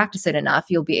when you practice it enough,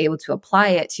 you'll be able to apply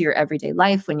it to your everyday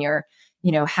life when you're,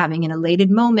 having an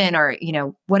elated moment or,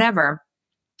 whatever,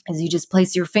 is you just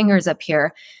place your fingers up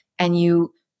here and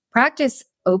you practice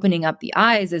opening up the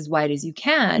eyes as wide as you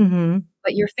can,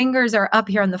 but your fingers are up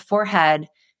here on the forehead,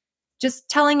 just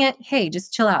telling it, hey,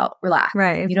 just chill out, relax.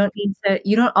 Right.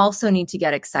 You don't also need to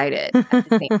get excited at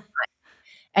the same time.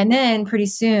 And then pretty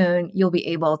soon you'll be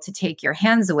able to take your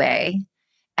hands away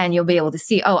and you'll be able to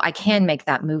see, oh, I can make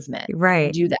that movement.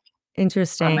 Right. Do that.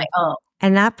 Interesting. On my own.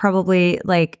 And that probably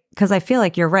because I feel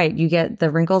like you're right. You get the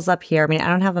wrinkles up here. I mean, I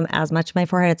don't have them as much in my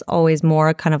forehead. It's always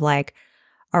more kind of like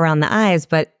around the eyes,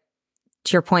 but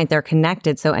to your point, they're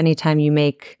connected. So anytime you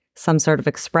make some sort of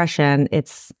expression,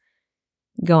 it's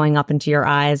going up into your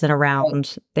eyes and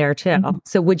around there too.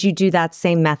 So would you do that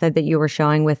same method that you were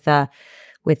showing with the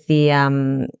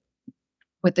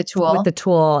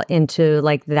tool into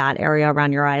like that area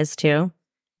around your eyes too?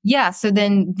 Yeah. So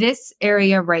then this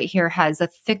area right here has a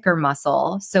thicker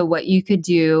muscle. So what you could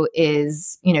do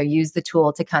is, use the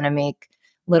tool to kind of make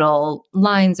little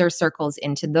lines or circles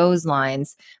into those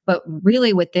lines. But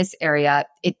really with this area,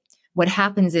 what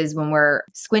happens is when we're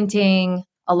squinting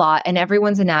a lot, and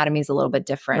everyone's anatomy is a little bit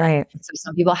different. Right. So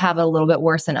some people have it a little bit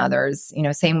worse than others,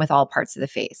 same with all parts of the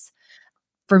face.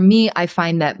 For me, I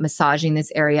find that massaging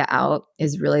this area out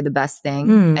is really the best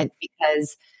thing, and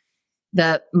because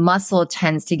the muscle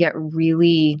tends to get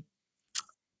really,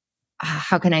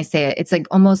 how can I say it? It's like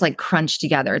almost like crunched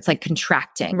together. It's like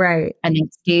contracting. Right. And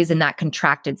it stays in that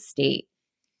contracted state.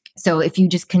 So if you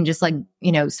can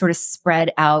sort of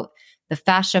spread out the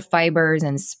fascia fibers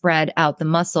and spread out the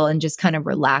muscle and just kind of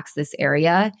relax this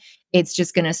area, it's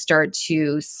just going to start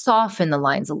to soften the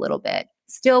lines a little bit.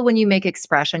 Still, when you make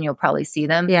expression, you'll probably see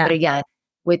them. Yeah. But again,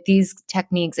 with these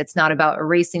techniques, it's not about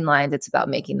erasing lines. It's about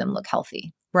making them look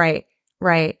healthy. Right.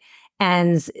 Right.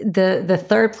 And the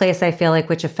third place I feel like,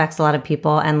 which affects a lot of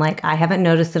people, and like I haven't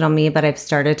noticed it on me, but I've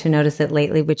started to notice it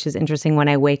lately, which is interesting when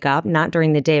I wake up, not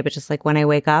during the day, but just like when I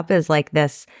wake up, is like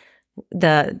this,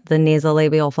 the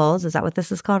nasolabial folds. Is that what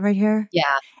this is called right here? Yeah.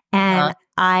 And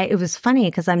it was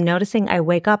funny because I'm noticing I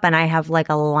wake up and I have like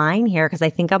a line here because I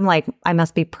think I'm like, I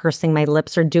must be pursing my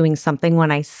lips or doing something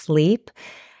when I sleep.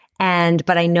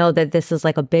 But I know that this is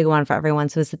like a big one for everyone.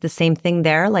 So is it the same thing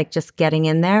there? Like just getting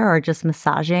in there or just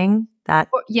massaging that?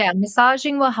 Yeah,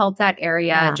 massaging will help that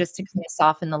area just to kind of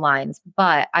soften the lines.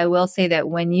 But I will say that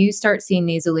when you start seeing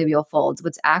nasolabial folds,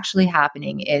 what's actually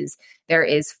happening is there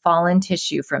is fallen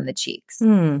tissue from the cheeks.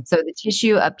 So the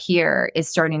tissue up here is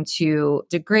starting to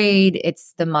degrade.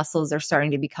 The muscles are starting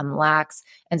to become lax.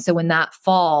 And so when that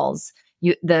falls,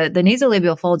 the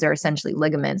nasolabial folds are essentially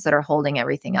ligaments that are holding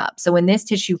everything up. So when this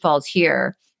tissue falls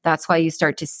here, that's why you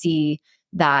start to see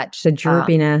the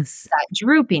droopiness.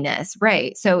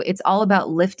 Right. So it's all about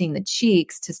lifting the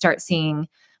cheeks to start seeing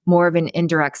more of an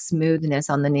indirect smoothness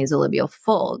on the nasolabial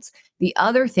folds. The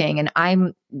other thing, and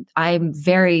I'm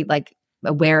very like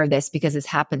aware of this because this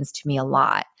happens to me a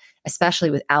lot,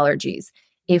 especially with allergies.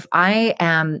 If I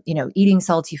am, eating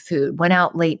salty food, went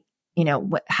out late,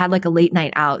 had like a late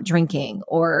night out drinking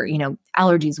or,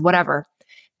 allergies, whatever,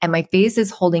 and my face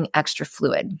is holding extra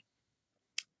fluid,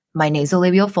 my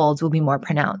nasolabial folds will be more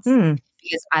pronounced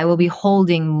because I will be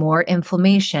holding more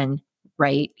inflammation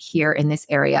right here in this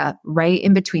area, right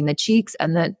in between the cheeks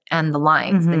and the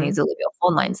lines, the nasolabial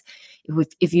fold lines.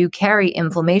 If you carry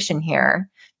inflammation here,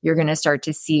 you're going to start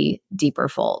to see deeper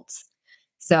folds.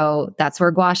 So that's where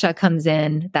gua sha comes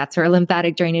in. That's where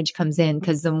lymphatic drainage comes in,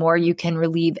 because the more you can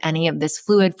relieve any of this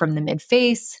fluid from the mid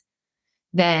face,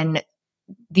 then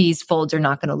these folds are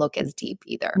not going to look as deep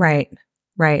either. Right.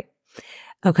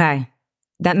 Okay.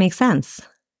 That makes sense.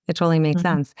 It totally makes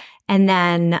sense. And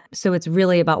then, so it's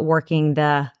really about working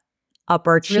the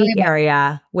upper cheek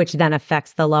area, which then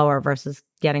affects the lower versus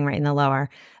getting right in the lower.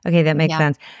 Okay. That makes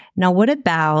sense. Now, what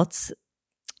about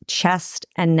chest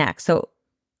and neck? So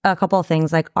a couple of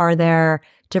things, like, are there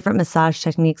different massage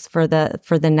techniques for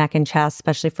the neck and chest,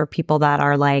 especially for people that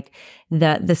are like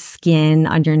the skin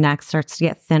on your neck starts to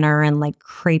get thinner and like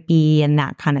crepey and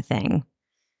that kind of thing?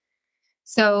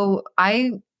 So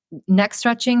neck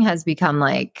stretching has become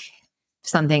like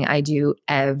something I do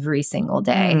every single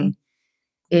day.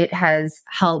 It has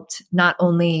helped not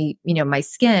only, my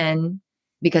skin,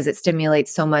 because it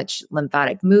stimulates so much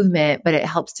lymphatic movement, but it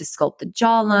helps to sculpt the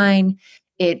jawline.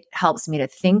 It helps me to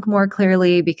think more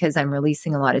clearly because I'm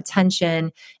releasing a lot of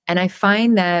tension. And I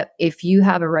find that if you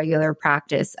have a regular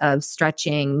practice of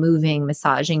stretching, moving,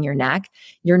 massaging your neck,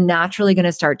 you're naturally going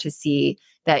to start to see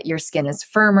that your skin is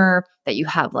firmer, that you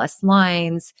have less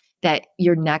lines, that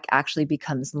your neck actually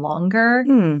becomes longer.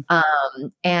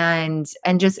 And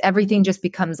just everything just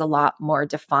becomes a lot more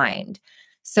defined.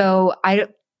 So I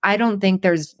don't think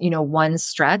there's, one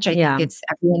stretch. I think it's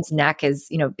everyone's neck is,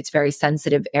 it's very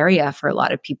sensitive area for a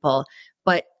lot of people,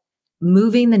 but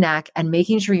moving the neck and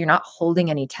making sure you're not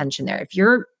holding any tension there. If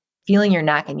you're feeling your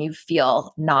neck and you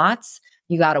feel knots,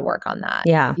 you got to work on that.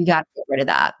 Yeah. You got to get rid of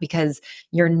that because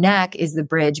your neck is the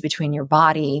bridge between your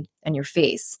body and your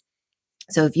face.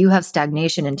 So if you have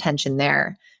stagnation and tension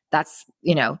there, that's,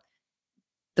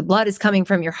 the blood is coming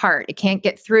from your heart. It can't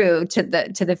get through to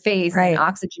the face and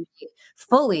oxygenate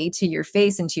fully to your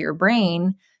face and to your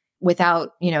brain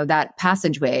without, that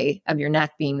passageway of your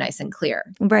neck being nice and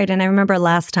clear. Right. And I remember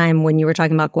last time when you were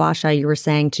talking about gua sha, you were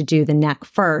saying to do the neck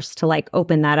first to like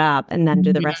open that up and then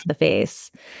do the rest of the face.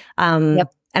 And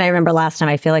I remember last time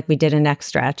I feel like we did a neck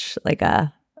stretch, like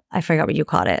I forgot what you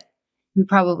called it. We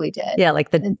probably did. Yeah,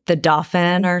 like the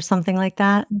dolphin or something like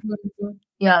that.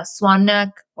 Yeah, swan neck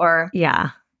or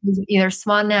either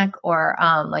swan neck or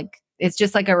like it's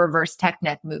just like a reverse tech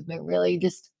neck movement. Really,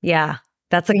 just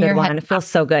that's a good one. It feels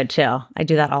so good too. I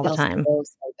do that all the time. So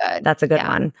good. That's a good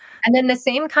one. And then the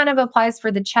same kind of applies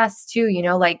for the chest too.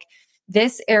 Like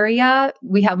this area,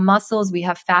 we have muscles, we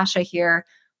have fascia here.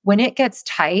 When it gets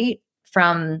tight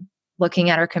from looking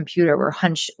at our computer, we're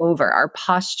hunched over. Our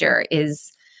posture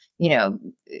is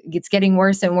it's getting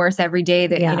worse and worse every day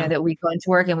that, that we go into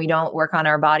work and we don't work on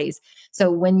our bodies.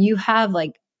 So when you have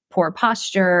like poor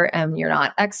posture and you're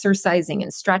not exercising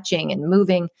and stretching and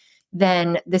moving,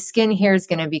 then the skin here is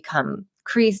going to become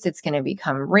creased. It's going to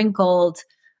become wrinkled.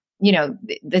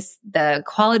 The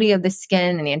quality of the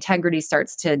skin and the integrity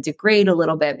starts to degrade a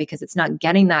little bit because it's not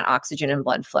getting that oxygen and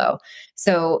blood flow.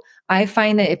 So I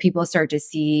find that if people start to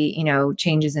see,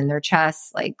 changes in their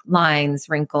chest, like lines,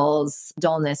 wrinkles,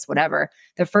 dullness, whatever,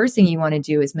 the first thing you want to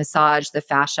do is massage the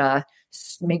fascia,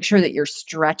 make sure that you're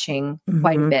stretching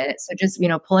quite a bit. So just,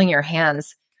 pulling your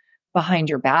hands behind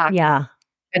your back. Yeah.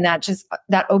 And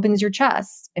that opens your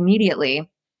chest immediately.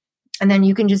 And then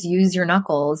you can just use your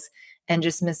knuckles and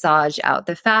just massage out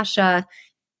the fascia.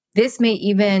 This may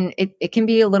even, it can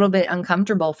be a little bit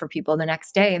uncomfortable for people the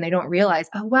next day and they don't realize,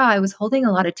 oh, wow, I was holding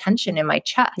a lot of tension in my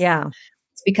chest. Yeah.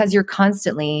 It's because you're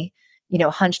constantly,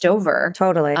 hunched over.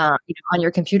 Totally. On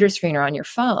your computer screen or on your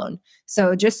phone.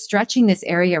 So just stretching this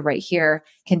area right here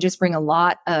can just bring a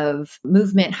lot of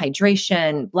movement,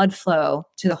 hydration, blood flow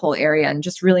to the whole area and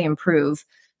just really improve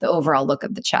the overall look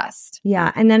of the chest.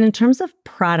 Yeah. And then in terms of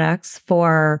products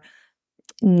for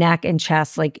neck and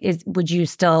chest, like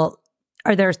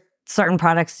are there certain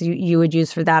products you would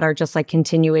use for that or just like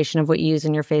continuation of what you use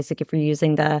in your face? Like if you're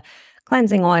using the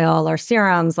cleansing oil or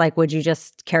serums, like would you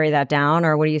just carry that down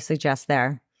or what do you suggest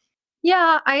there?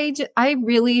 Yeah, I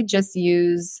really just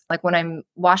use like when I'm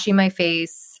washing my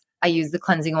face, I use the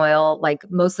cleansing oil, like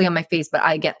mostly on my face, but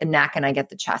I get the neck and I get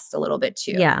the chest a little bit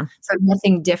too. Yeah. So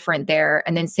nothing different there.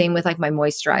 And then same with like my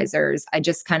moisturizers. I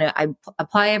just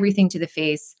apply everything to the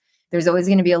face. There's always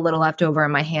going to be a little left over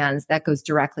in my hands that goes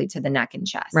directly to the neck and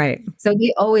chest. Right. So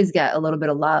they always get a little bit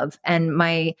of love. And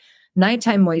my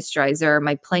nighttime moisturizer,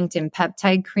 my plankton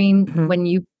peptide cream, when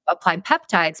you apply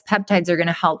peptides are going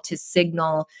to help to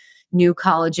signal new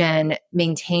collagen,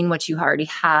 maintain what you already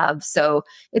have. So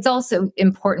it's also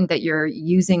important that you're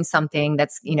using something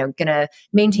that's, going to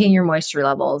maintain your moisture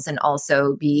levels and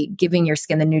also be giving your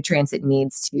skin the nutrients it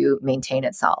needs to maintain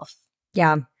itself.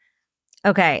 Yeah.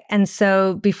 Okay. And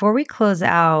so before we close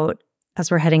out, as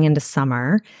we're heading into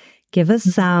summer, give us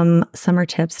some summer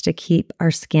tips to keep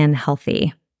our skin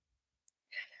healthy.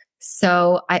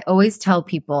 So I always tell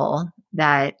people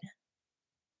that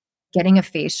getting a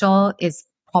facial is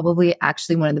probably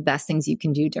actually one of the best things you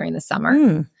can do during the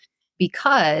summer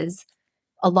because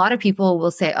a lot of people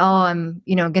will say, oh, I'm,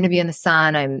 going to be in the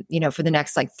sun. I'm, for the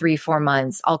next like 3-4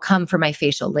 months, I'll come for my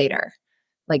facial later,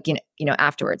 like,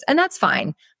 afterwards. And that's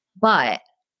fine. But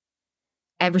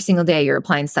every single day you're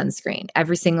applying sunscreen.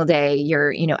 Every single day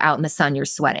you're, out in the sun, you're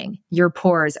sweating. Your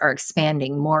pores are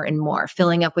expanding more and more,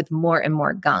 filling up with more and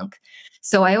more gunk.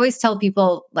 So I always tell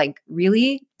people, like,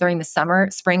 really during the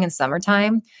spring and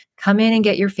summertime, come in and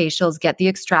get your facials, get the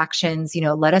extractions,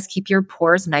 let us keep your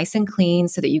pores nice and clean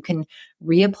so that you can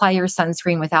reapply your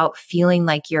sunscreen without feeling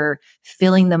like you're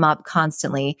filling them up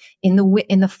constantly. In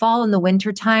the fall and the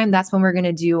winter time, that's when we're going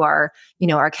to do our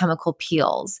chemical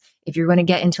peels. If you're going to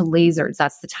get into lasers,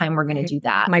 that's the time we're going to do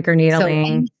that.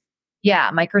 Microneedling.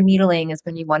 Microneedling is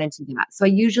when you want to do that. So I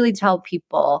usually tell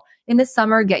people in the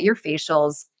summer, get your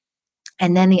facials.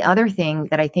 And then the other thing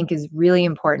that I think is really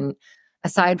important,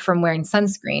 aside from wearing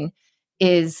sunscreen,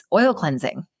 is oil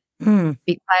cleansing.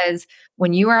 Because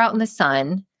when you are out in the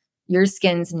sun, your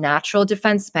skin's natural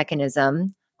defense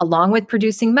mechanism, along with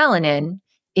producing melanin,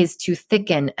 is to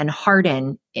thicken and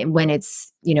harden when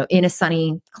it's, in a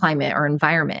sunny climate or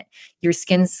environment. Your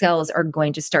skin cells are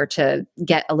going to start to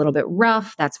get a little bit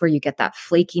rough. That's where you get that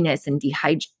flakiness and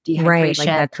dehydration. Right, like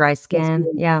that dry skin.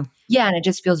 Yeah. Yeah, and it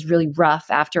just feels really rough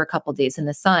after a couple of days in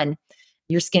the sun.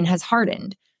 Your skin has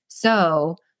hardened.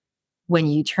 So when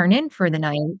you turn in for the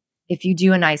night, if you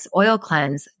do a nice oil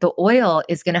cleanse, the oil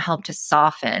is going to help to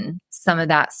soften some of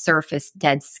that surface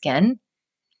dead skin.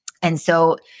 And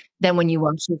so then when you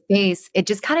wash your face, it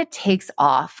just kind of takes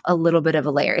off a little bit of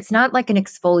a layer. It's not like an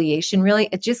exfoliation, really.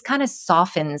 It just kind of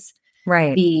softens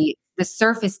the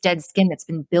surface dead skin that's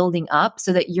been building up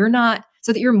so that your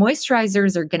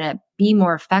moisturizers are going to be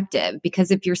more effective.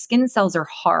 Because if your skin cells are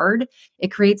hard, it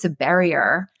creates a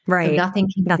barrier. Right. So nothing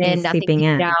can get in, nothing can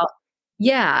get out.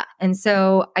 Yeah. And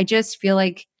so I just feel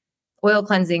like oil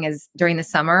cleansing is during the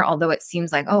summer, although it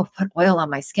seems like, oh, put oil on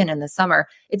my skin in the summer.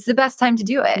 It's the best time to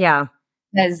do it. Yeah.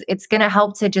 Because it's going to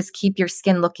help to just keep your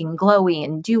skin looking glowy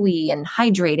and dewy and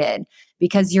hydrated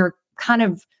because you're kind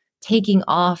of taking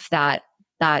off that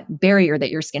barrier that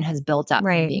your skin has built up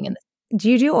from being in the. Do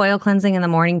you do oil cleansing in the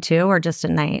morning too, or just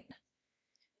at night?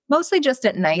 Mostly just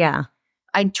at night. Yeah.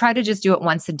 I try to just do it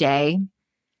once a day.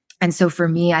 And so for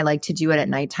me, I like to do it at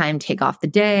nighttime, take off the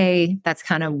day. That's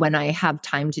kind of when I have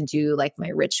time to do like my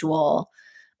ritual.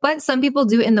 But some people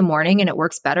do it in the morning and it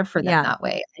works better for them that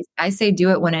way. I say do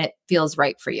it when it feels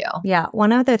right for you. Yeah.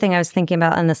 One other thing I was thinking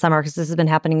about in the summer, because this has been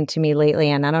happening to me lately,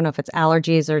 and I don't know if it's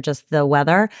allergies or just the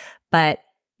weather, but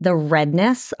the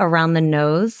redness around the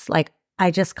nose, like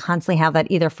I just constantly have that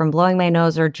either from blowing my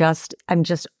nose or I'm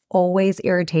just always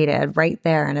irritated right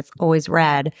there and it's always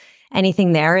red.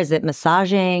 Anything there? Is it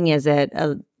massaging? Is it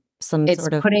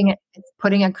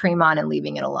putting a cream on and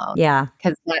leaving it alone? Yeah.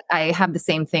 Because I have the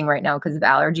same thing right now because of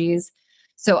allergies.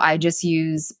 So I just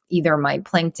use either my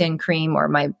plankton cream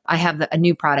or I have a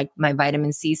new product, my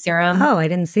vitamin C serum. Oh, I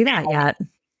didn't see that yet.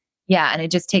 Yeah. And it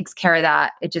just takes care of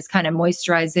that. It just kind of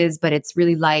moisturizes, but it's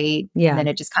really light. Yeah. And then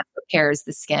it just kind of repairs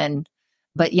the skin.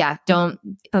 But yeah, you don't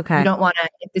want to,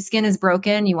 if the skin is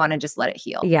broken, you want to just let it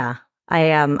heal. Yeah.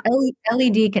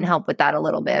 LED can help with that a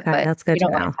little bit, but that's good to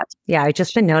know. Yeah, I've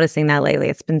just been noticing that lately.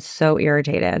 It's been so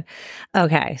irritated.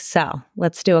 Okay, so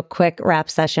let's do a quick wrap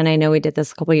session. I know we did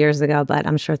this a couple years ago, but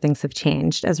I'm sure things have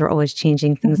changed as we're always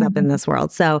changing things up in this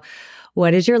world. So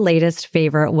what is your latest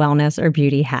favorite wellness or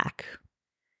beauty hack?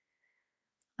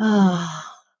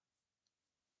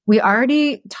 We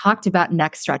already talked about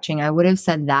neck stretching. I would have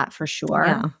said that for sure.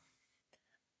 Yeah.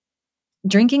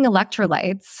 Drinking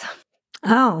electrolytes.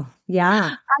 Oh,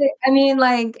 yeah. I mean,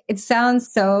 like, it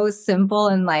sounds so simple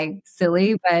and like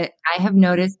silly, but I have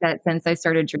noticed that since I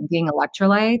started drinking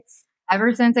electrolytes,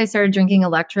 Ever since I started drinking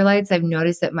electrolytes, I've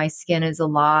noticed that my skin is a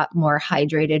lot more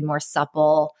hydrated, more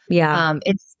supple. Yeah.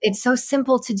 It's so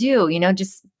simple to do,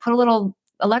 just put a little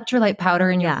electrolyte powder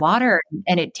in your water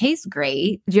and it tastes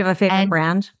great. Do you have a favorite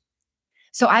brand?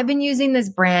 So I've been using this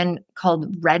brand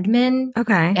called Redmond.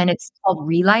 Okay. And it's called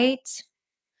Relight.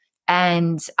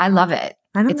 And I love it.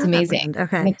 It's amazing.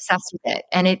 Okay. I'm obsessed with it.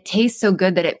 And it tastes so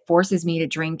good that it forces me to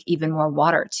drink even more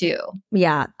water too.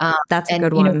 Yeah. That's a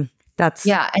good one.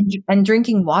 And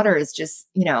drinking water is just,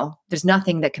 there's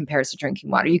nothing that compares to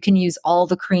drinking water. You can use all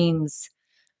the creams,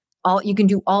 you can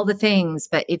do all the things,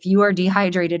 but if you are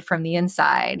dehydrated from the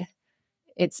inside,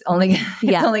 it's only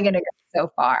going to go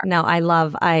so far. No,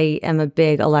 I am a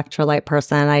big electrolyte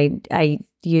person.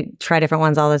 You try different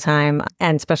ones all the time,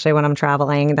 and especially when I'm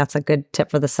traveling, that's a good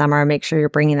tip for the summer. Make sure you're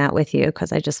bringing that with you,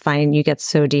 because I just find you get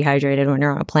so dehydrated when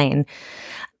you're on a plane.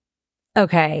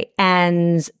 Okay.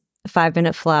 And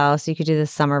 5-minute flow. So you could do the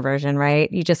summer version,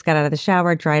 right? You just got out of the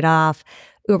shower, dried off.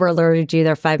 Uber alerted you,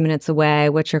 they're 5 minutes away.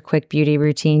 What's your quick beauty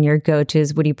routine, your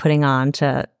go-tos? What are you putting on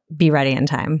to be ready in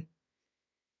time?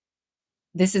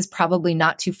 This is probably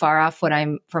not too far off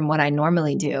from what I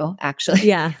normally do, actually.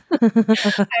 Yeah.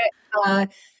 I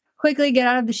quickly get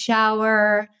out of the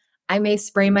shower. I may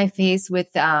spray my face with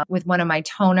one of my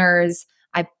toners.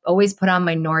 I always put on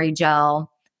my nori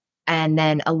gel and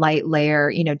then a light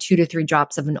layer, 2 to 3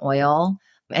 drops of an oil.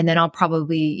 And then I'll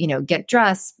probably, get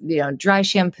dressed, dry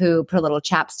shampoo, put a little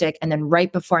chapstick. And then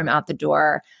right before I'm out the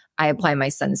door, I apply my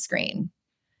sunscreen.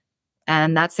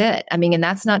 And that's it. I mean, and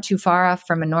that's not too far off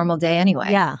from a normal day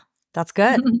anyway. Yeah, that's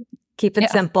good. Keep it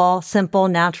simple,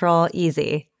 natural,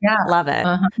 easy. Yeah. Love it.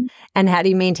 And how do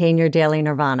you maintain your daily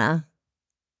nirvana?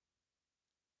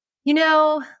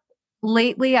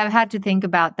 Lately I've had to think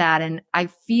about that. And I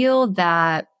feel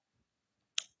that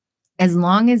as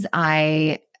long as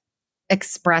I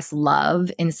express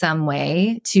love in some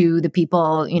way to the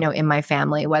people, in my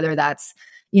family, whether that's,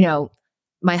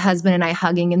 my husband and I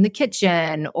hugging in the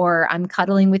kitchen, or I'm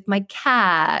cuddling with my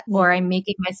cat, or I'm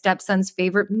making my stepson's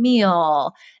favorite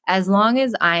meal. As long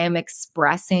as I am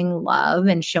expressing love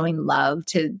and showing love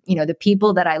to, the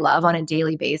people that I love on a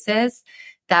daily basis,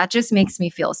 that just makes me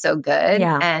feel so good.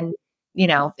 Yeah. And,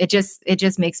 it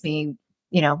just makes me,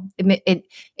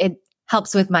 it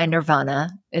helps with my nirvana.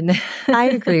 I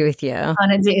agree with you.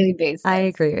 On a daily basis. I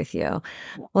agree with you.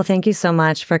 Well, thank you so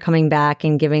much for coming back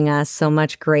and giving us so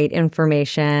much great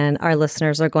information. Our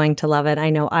listeners are going to love it. I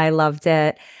know I loved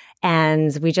it.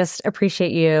 And we just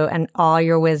appreciate you and all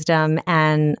your wisdom.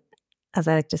 And as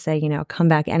I like to say, come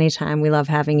back anytime. We love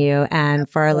having you. And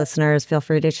for our listeners, feel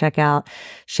free to check out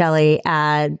Shelly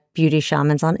at Beauty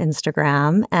Shamans on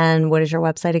Instagram. And what is your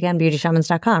website again?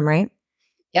 beautyshamans.com, right?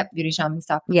 Yep,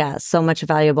 beautyshamans.com. Yeah, so much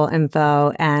valuable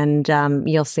info. And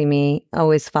you'll see me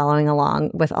always following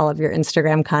along with all of your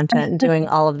Instagram content and doing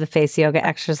all of the face yoga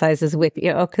exercises with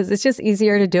you, because it's just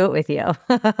easier to do it with you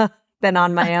than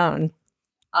on my own.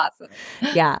 Awesome.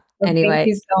 Yeah. Well, anyway, thank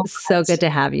you so good to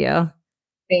have you.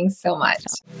 Thanks so much.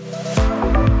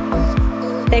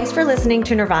 Thanks for listening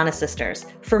to Nirvana Sisters.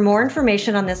 For more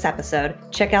information on this episode,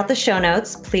 check out the show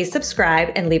notes, please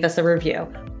subscribe, and leave us a review.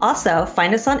 Also,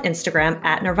 find us on Instagram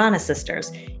at Nirvana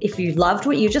Sisters. If you loved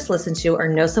what you just listened to or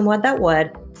know someone that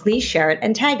would, please share it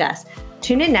and tag us.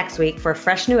 Tune in next week for a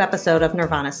fresh new episode of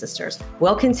Nirvana Sisters.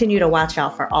 We'll continue to watch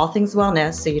out for all things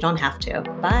wellness so you don't have to.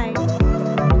 Bye.